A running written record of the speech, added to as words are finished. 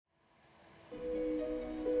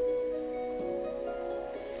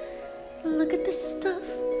Look at this stuff,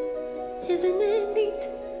 isn't it neat?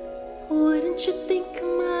 Wouldn't you think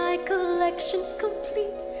my collection's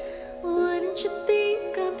complete? Wouldn't you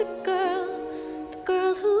think I'm the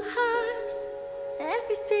girl who has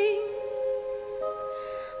everything?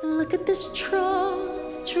 Look at this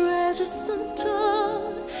trove, treasures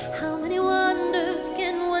untold. How many wonders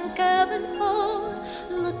can one cabin hold?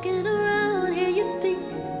 Looking around here you think,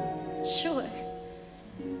 sure,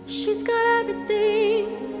 she's got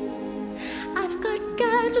everything. I've got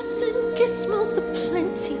gadgets and gizmos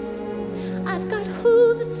aplenty. I've got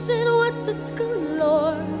who's it's and what's it's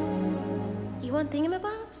galore. You want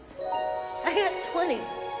thingamabobs? I got 20.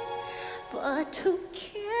 But who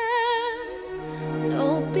cares?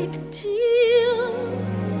 No big deal.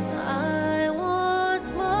 I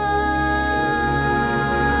want more.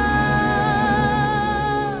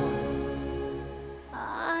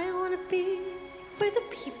 I wanna be where the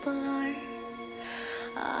people are.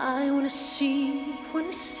 I wanna see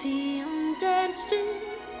them dancing,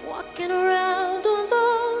 walking around on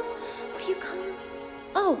those, what do you call them?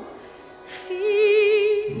 Oh,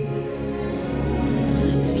 feet.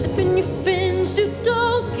 Flipping your fins, you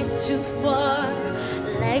don't get too far.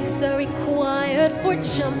 Legs are required for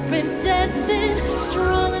jumping, dancing,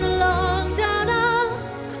 strolling along down a,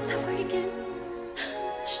 what's that word again?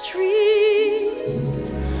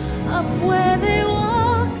 Street. Up where they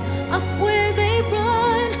walk, up where they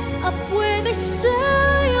run, up where they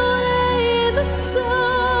stay all day in the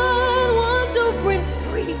sun, wandering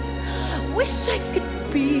free. Wish I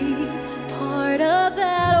could be part of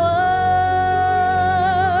that world.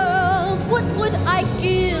 What would I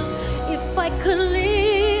give if I could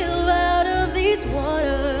live out of these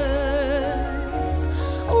waters?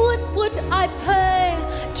 What would I pay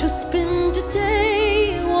to spend a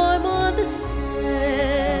day warm on the sand?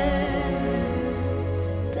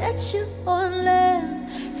 Bet you on land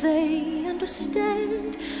they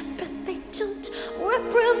understand, but they don't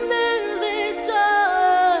reprimand their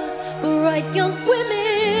does. Bright young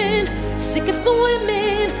women, sick of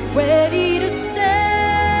swimming, ready to stand,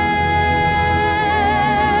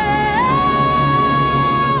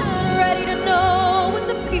 ready to know what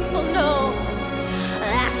the people know.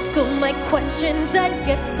 Ask them my questions and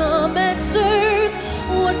get some answers.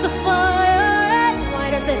 What's a fire and why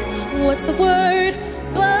does it, what's the word,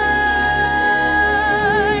 burn?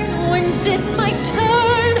 When did